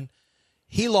one.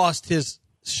 He lost his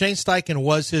 – Shane Steichen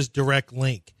was his direct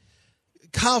link.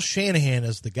 Kyle Shanahan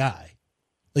is the guy.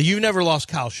 You've never lost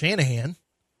Kyle Shanahan.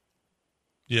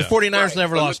 Yeah. The 49ers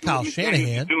never lost Kyle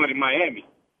Shanahan. Doing it in Miami.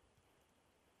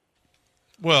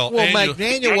 Well,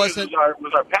 McDaniel wasn't.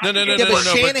 Was our no. But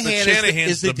Shanahan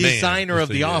is the designer of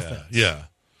the offense. Yeah,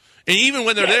 and even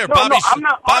when they're there, Bobby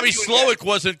Slowick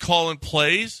wasn't calling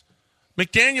plays.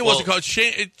 McDaniel wasn't calling.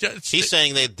 He's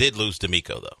saying they did lose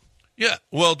DeMeco, though. Yeah,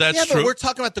 well, that's true. But we're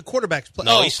talking about the quarterback's play.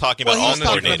 No, he's talking about all the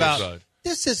coordinators. Side.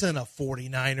 This isn't a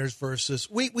 49ers versus.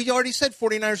 We already said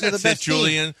 49ers are the best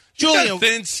Julian. team. Julian,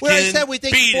 thin skin. we already said we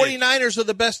think 49ers are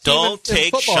the best team Don't in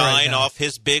take football shine right now. off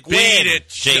his big Beat win, it,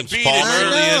 James beat Palmer.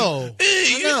 I know.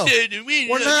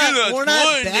 We're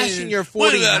not bashing your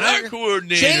 49ers.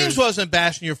 James wasn't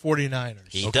bashing your 49ers.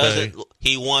 He doesn't.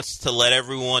 He wants to let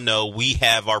everyone know we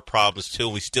have our problems too.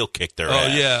 We still kick their ass.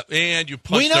 Oh yeah, and you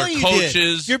punch their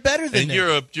coaches. You're better than and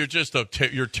them. You're just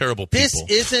you're terrible people.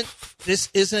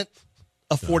 This isn't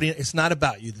a 40. It's not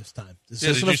about you this time. This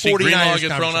isn't did a 49ers you see Greenlaw get thrown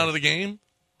conversation. out of the game?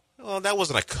 Well, that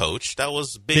wasn't a coach. That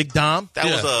was Big Dom. That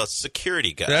was a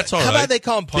security guy. That's all right. How about they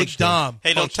call him Big Dom?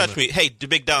 Hey, don't touch me. Hey,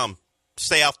 Big Dom,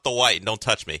 stay off the white and don't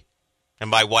touch me.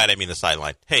 And by white, I mean the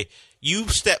sideline. Hey, You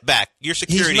step back. Your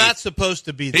security. He's not supposed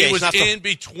to be there. He was in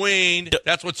between.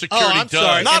 That's what security I'm does.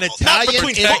 sorry. Not An Italian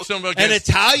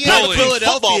bullies.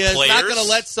 Philadelphia is not players. going to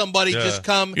let somebody just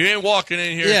come. You ain't walking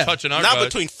in here touching our Not guys.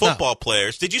 between football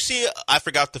players. Did you see? I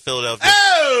forgot the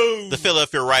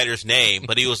Philadelphia writer's name,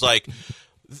 but he was like,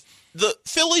 the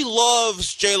Philly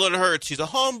loves Jalen Hurts. He's a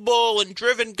humble and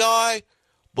driven guy.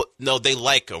 But no, they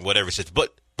like him, whatever he says.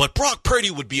 But Brock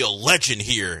Purdy would be a legend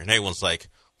here. And everyone's like,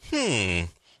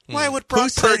 why would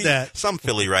Brock Purdy? That? Some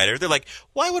Philly writer. They're like,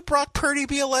 why would Brock Purdy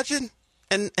be a legend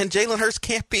and Jalen Hurts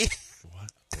can't be?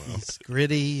 He's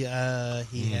gritty. He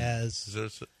has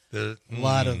a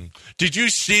lot of. Did you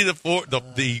see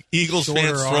the Eagles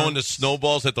fans throwing the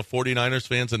snowballs at the 49ers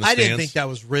fans in the stands? I didn't think that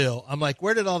was real. I'm like,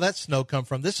 where did all that snow come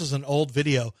from? This is an old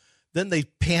video. Then they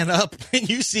pan up and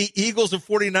you see Eagles and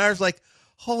 49ers like,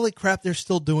 holy crap, they're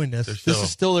still doing this. This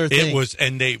is still their thing. It was,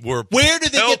 and they were. Where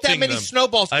did they get that many them.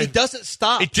 snowballs? It doesn't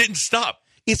stop. It didn't stop.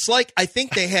 It's like I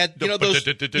think they had those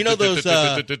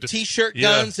T-shirt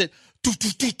guns that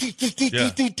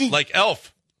like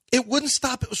Elf. It wouldn't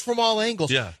stop. It was from all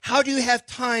angles. Yeah. How do you have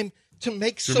time to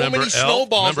make so many Elf?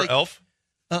 snowballs? Remember Elf?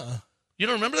 You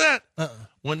don't remember that?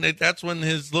 That's when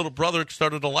his little brother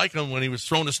started to like him when he was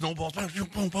throwing the snowballs. Boom,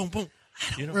 boom, boom, boom.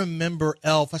 I don't remember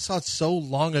Elf. I saw it so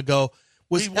long ago.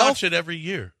 We watch it every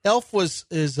year. Elf is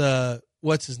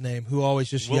what's his name? Who always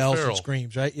just Will yells Ferrell. and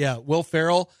screams, right? Yeah, Will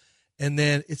Ferrell. And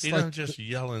then it's he like doesn't just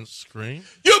yell and scream.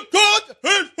 You got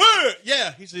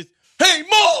yeah. He says, "Hey,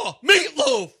 Ma,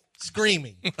 meatloaf,"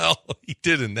 screaming. Well, he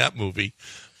did in that movie,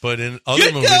 but in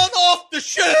other movies, get down off the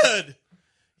shed.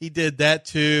 He did that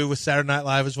too with Saturday Night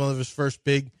Live. It was one of his first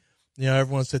big.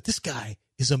 Everyone said this guy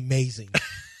is amazing.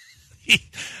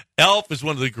 Elf is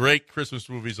one of the great Christmas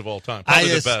movies of all time. Probably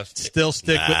the best. Still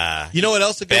stick with. You know what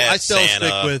else? I still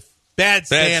stick with Bad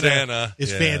Santa.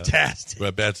 Is fantastic.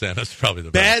 But Bad Santa is probably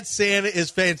the Bad best. Santa is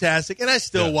fantastic, and I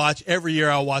still watch every year.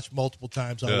 I'll watch multiple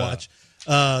times. I'll watch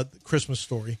Christmas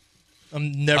Story.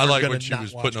 I'm never. I like gonna when she not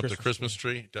was watch putting up the Christmas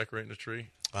tree, decorating the tree.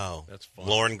 Oh, that's fun.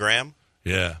 Lauren Graham.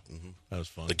 Yeah, that was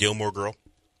fun. The Gilmore Girl.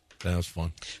 That was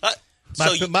fun.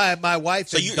 My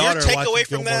wife and daughter your watch takeaway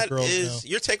from that Girls is now.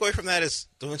 your takeaway from that is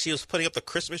when she was putting up the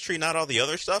Christmas tree, not all the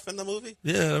other stuff in the movie.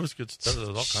 Yeah, that was good. That was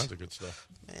all kinds of good stuff.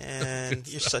 Man,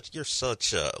 you're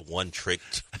such a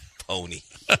one-tricked pony.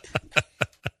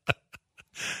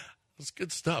 It's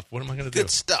good stuff. What am I going to do? Good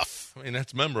stuff. I mean,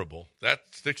 that's memorable. That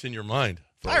sticks in your mind.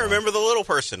 I remember the little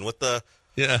person with the.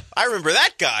 Yeah. I remember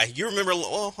that guy. You remember?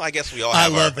 Well, I guess we all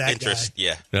have love our that interest.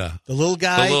 guy. Yeah. The little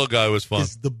guy. The little guy was fun.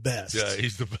 Is the best. Yeah,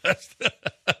 he's the best.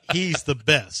 He's the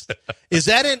best. Is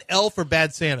that in Elf or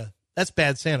Bad Santa? That's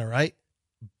Bad Santa, right?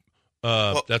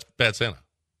 That's Bad Santa.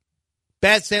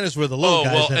 Bad Santa's where the little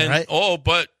guy's in, right?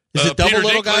 But is it double Peter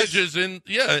little Dinklage guys? is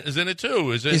in it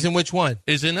too. He's in which one?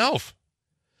 Is in Elf.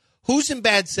 Who's in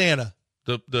Bad Santa?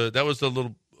 That was the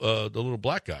little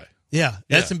black guy. Yeah,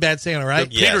 that's in Bad Santa, right?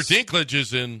 Peter Dinklage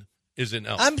is in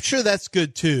Elf. I'm sure that's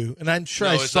good too, and I'm sure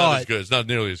I it's saw not it. as good. It's not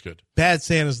nearly as good. Bad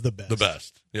Santa's the best. The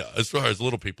best. Yeah, as far as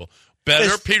little people.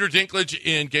 Better Peter Dinklage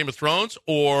in Game of Thrones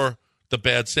or the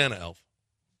Bad Santa Elf?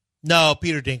 No,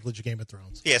 Peter Dinklage, Game of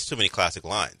Thrones. He has too many classic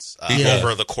lines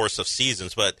over the course of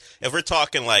seasons. But if we're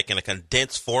talking like in a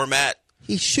condensed format,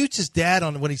 he shoots his dad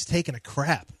on when he's taking a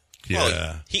crap.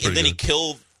 Yeah, and then he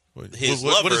killed his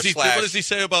lover. What does he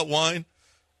say about wine?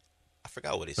 I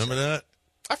forgot what he said. Remember that?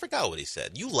 I forgot what he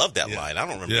said. You love that line. I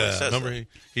don't remember what he said. Remember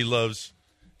he loves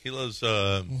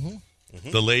the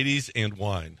ladies and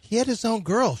wine. He had his own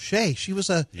girl, Shay. She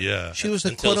was a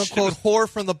quote unquote whore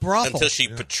from the brothel until she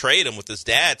betrayed him with his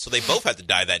dad. So they both had to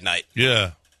die that night.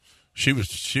 Yeah, she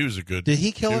was a good. Did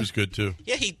he kill her? She was good too.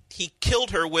 Yeah, he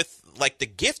killed her with like the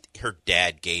gift her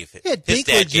dad gave him. Yeah, his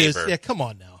dad gave her. Yeah, come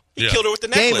on now. He killed her with the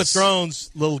necklace. Game of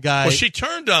Thrones, little guy. Well, she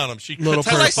turned on him. She little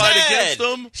testified against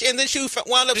him. And then she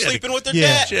wound up sleeping with her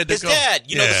dad. His dad.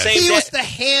 You know, the same He dad. was the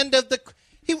hand of the...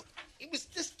 He was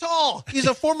this tall. He's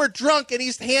a former drunk, and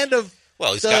he's the hand of...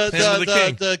 Well, he's got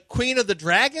the Queen of the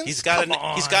Dragons. He's got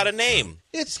a name.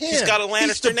 It's him. He's got a Lannister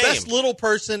He's the name. best little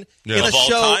person in Of a all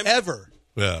show time? ever.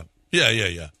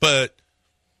 Yeah. But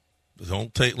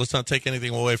let's not take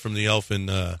anything away from the elf in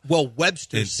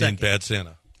Webster's in Bad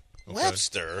Santa. Okay.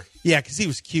 Webster. Yeah, because he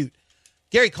was cute.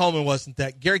 Gary Coleman wasn't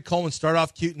that. Gary Coleman started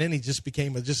off cute, and then he just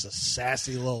became just a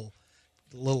sassy little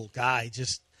guy.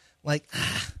 Just like,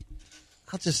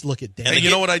 I'll just look at Dan. Hey,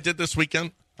 you know what I did this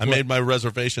weekend? I made my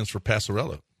reservations for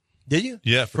Passarella. Did you?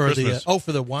 Yeah, for Christmas.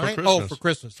 For the wine? For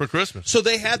Christmas. For Christmas. So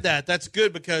they had that. That's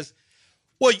good because,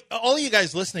 well, all you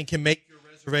guys listening can make your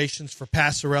reservations for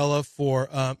Passarella for,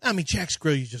 Jack's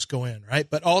Grill, you just go in, right?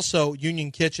 But also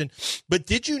Union Kitchen. But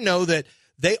did you know that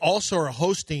they also are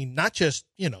hosting not just,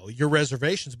 your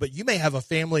reservations, but you may have a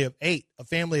family of 8, a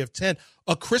family of 10,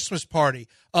 a Christmas party,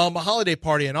 a holiday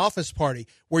party, an office party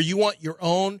where you want your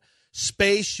own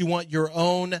space, you want your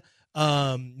own,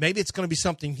 maybe it's going to be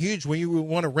something huge where you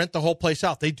want to rent the whole place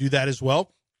out. They do that as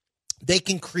well. They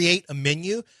can create a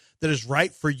menu that is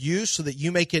right for you so that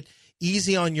you make it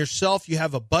easy on yourself. You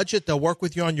have a budget. They'll work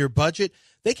with you on your budget.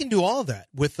 They can do all of that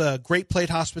with Great Plate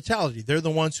Hospitality. They're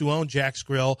the ones who own Jack's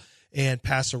Grill and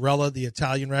Passarella, the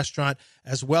Italian restaurant,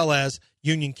 as well as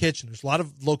Union Kitchen. There's a lot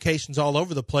of locations all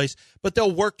over the place, but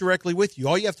they'll work directly with you.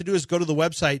 All you have to do is go to the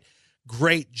website,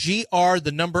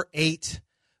 GR8,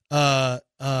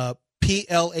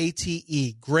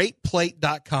 PLATE,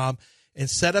 greatplate.com, and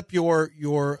set up your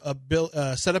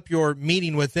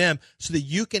meeting with them so that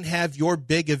you can have your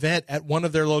big event at one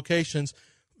of their locations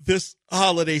this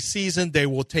holiday season. They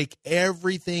will take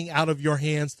everything out of your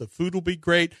hands. The food will be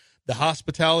great. The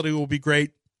hospitality will be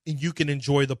great, and you can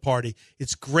enjoy the party.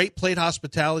 It's Great Plate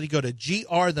Hospitality. Go to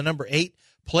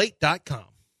GR8plate.com.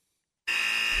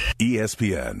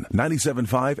 ESPN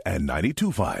 97.5 and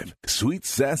 92.5. Sweet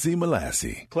Sassy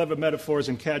Molassy. Clever metaphors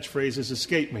and catchphrases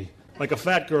escape me, like a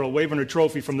fat girl waving her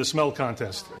trophy from the smell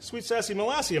contest. Sweet Sassy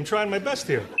Molassy, I'm trying my best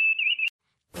here.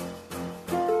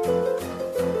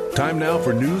 Time now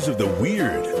for News of the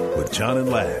Weird with John and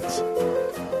Lance.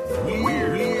 Weird.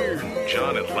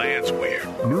 John and Lance Weird.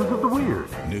 News of the Weird.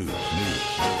 News.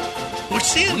 We're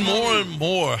seeing more and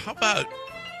more. How about,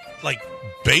 like,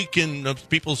 bacon,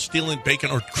 people stealing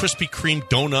bacon, or Krispy Kreme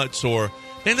donuts, or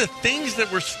the things that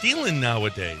we're stealing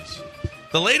nowadays.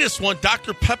 The latest one,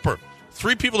 Dr. Pepper.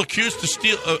 3 people accused of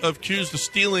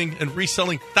stealing and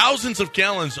reselling thousands of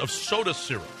gallons of soda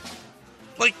syrup.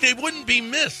 Like they wouldn't be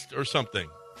missed or something.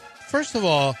 First of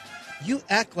all, you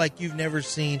act like you've never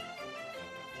seen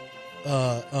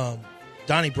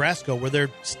Donnie Brasco, where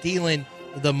they're stealing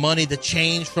the money, the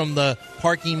change from the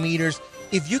parking meters.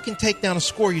 If you can take down a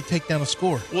score, you take down a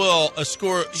score. Well, a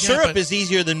score... Syrup is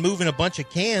easier than moving a bunch of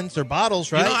cans or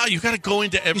bottles, right? You got to go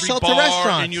into every sell bar. To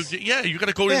restaurants. And you got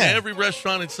to go into every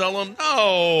restaurant and sell them.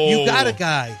 No. You got a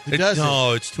guy who does it.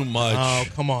 No, it's too much. Oh,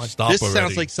 come on. Stop this already.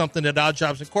 Sounds like something that Odd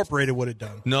Jobs Incorporated would have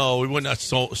done. No, we would not.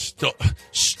 Stolen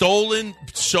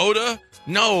soda?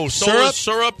 No,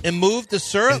 syrup and move the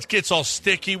syrup. It gets all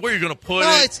sticky. Where are you going to put it?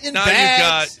 No, it's in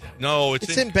bags.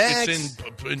 It's in bags.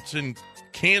 It's in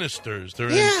canisters.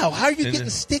 How are you getting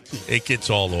sticky? It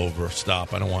gets all over.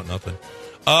 Stop. I don't want nothing.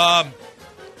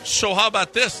 So how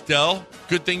about this, Del?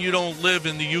 Good thing you don't live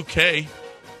in the UK.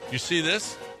 You see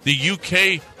this? The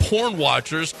UK porn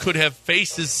watchers could have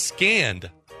faces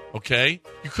scanned. Okay?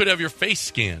 You could have your face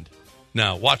scanned.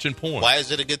 Now, watching porn. Why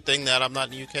is it a good thing that I'm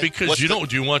not in the UK? Because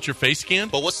do you want your face scanned?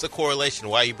 But what's the correlation?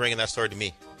 Why are you bringing that story to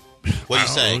me? What are you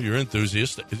saying? You're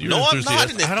enthusiastic. I'm not an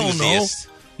enthusiast. I don't know.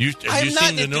 You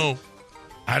seem to know.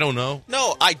 I don't know.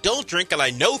 No, I don't drink and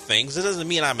I know things. It doesn't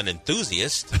mean I'm an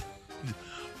enthusiast.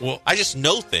 Well, I just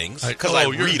know things because I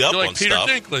read up you're like on Peter stuff.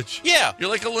 Dinklage. Yeah. You're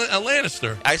like a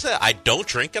Lannister. I said I don't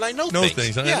drink and I know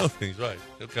things. I know things, right.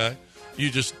 Okay. You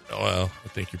just, I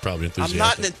think you're probably enthusiastic. I'm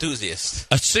not an enthusiast.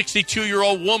 A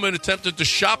 62-year-old woman attempted to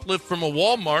shoplift from a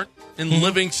Walmart in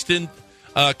Livingston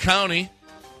County.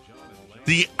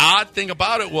 The odd thing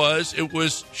about it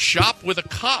was shop with a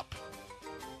cop.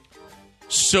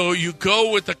 So you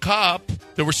go with the cop.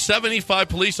 There were 75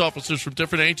 police officers from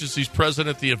different agencies present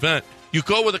at the event. You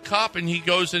go with a cop, and he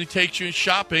goes and he takes you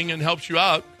shopping and helps you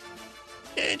out.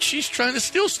 And she's trying to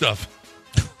steal stuff.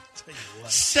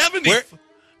 70.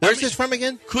 Where's this from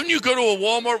again? Couldn't you go to a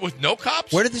Walmart with no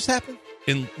cops? Where did this happen?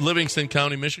 In Livingston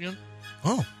County, Michigan.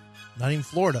 Oh, not even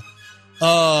Florida.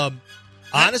 Honestly,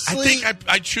 I think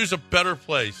I'd choose a better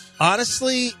place.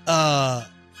 Honestly,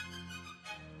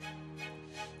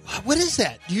 what is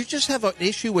that? Do you just have an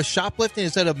issue with shoplifting?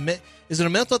 Is it a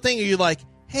mental thing? Or are you like,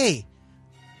 hey,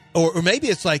 or maybe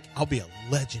it's like, I'll be a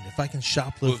legend if I can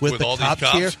shoplift with the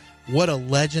cops here. What a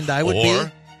legend I would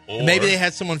be. Or maybe they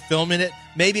had someone filming it.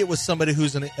 Maybe it was somebody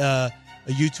who's a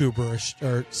YouTuber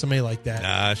or somebody like that.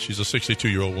 Nah, she's a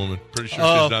 62-year-old woman. Pretty sure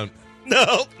she's not.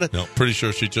 No, pretty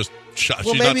sure she just shot.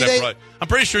 Well, she's not that bright. I'm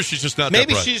pretty sure she's just not that bright.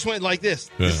 Maybe she just went like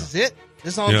this. Yeah. This is it?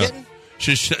 This is all I'm getting?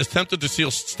 She attempted to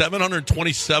steal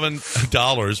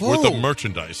 $727 worth of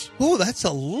merchandise. Oh, that's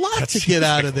a lot to get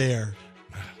out of there.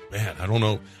 Man, I don't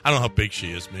know. I don't know how big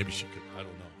she is. Maybe she could. I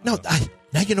don't know.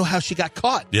 Now you know how she got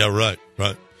caught. Yeah, right.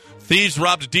 Thieves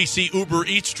robbed a D.C. Uber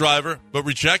Eats driver, but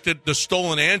rejected the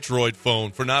stolen Android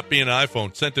phone for not being an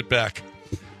iPhone. Sent it back.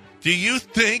 Do you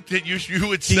think that you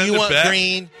would send it back? Do you want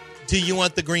green? Do you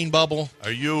want the green bubble?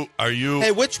 Are you?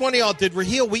 Hey, which one of y'all did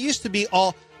Raheel? We used to be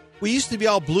all. We used to be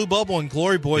all Blue Bubble and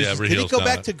Glory Boys. Yeah, Did it Rahil's go not.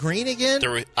 back to green again?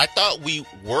 I thought we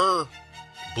were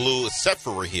blue except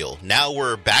for Raheel. Now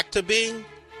we're back to being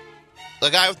the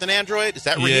guy with an Android? Is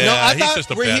that Raheel? Yeah, No, I he's thought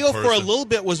just a bad Raheel for a person. little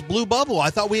bit was Blue Bubble. I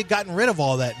thought we had gotten rid of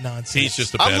all that nonsense. He's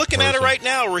just a bad I'm looking at it person. right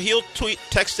now. Raheel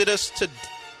texted us to.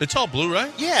 It's all blue,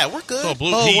 right? Yeah, we're good. It's all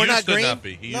blue. Oh, he we're used not to green? not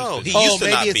be. He No, used to he be. used to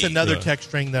maybe not it's be. another Yeah. text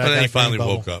string that But I then got he finally green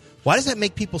bubble. woke up. Why does that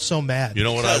make people so mad? You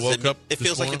know what I Because woke up? It this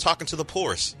feels like morning? you're talking to the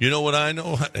pores. You know what I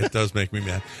know? It does make me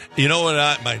mad. You know what?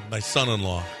 My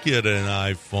son-in-law, get an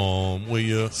iPhone, will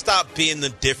you? Stop being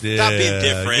different. Yeah, Stop being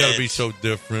different. You gotta be so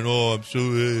different. Oh, I'm so.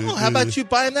 Well, how about you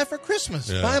buy him that for Christmas?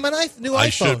 Yeah. Buy him a new iPhone. I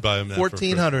should buy him that. for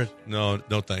 1400. Christmas.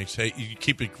 No, thanks. Hey, you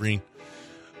keep it green.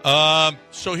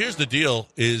 So here's the deal: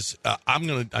 is I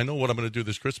know what I'm gonna do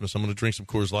this Christmas. I'm gonna drink some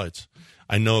Coors Lights.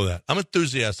 I know that. I'm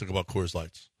enthusiastic about Coors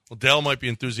Lights. Well, Dale might be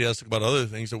enthusiastic about other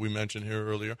things that we mentioned here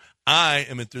earlier. I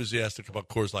am enthusiastic about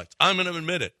Coors Lights. I'm going to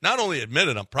admit it. Not only admit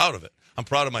it, I'm proud of it. I'm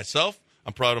proud of myself.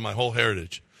 I'm proud of my whole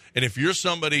heritage. And if you're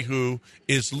somebody who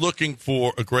is looking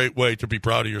for a great way to be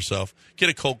proud of yourself, get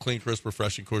a cold, clean, crisp,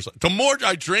 refreshing Coors Light. The more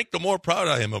I drink, the more proud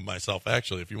I am of myself,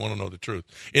 actually, if you want to know the truth.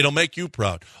 It'll make you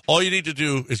proud. All you need to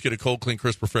do is get a cold, clean,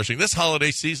 crisp, refreshing. This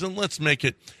holiday season, let's make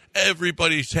it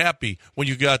everybody's happy when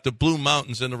you got the Blue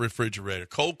Mountains in the refrigerator.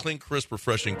 Cold, clean, crisp,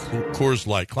 refreshing Coors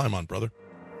Light. Climb on, brother.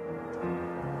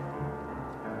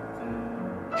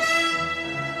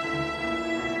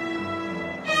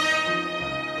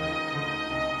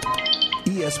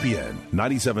 ESPN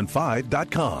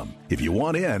 975.com. If you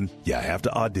want in, you have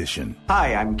to audition.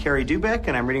 Hi, I'm Carrie Dubeck,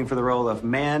 and I'm reading for the role of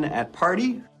Man at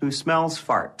Party Who Smells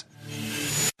Fart.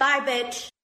 Bye, bitch.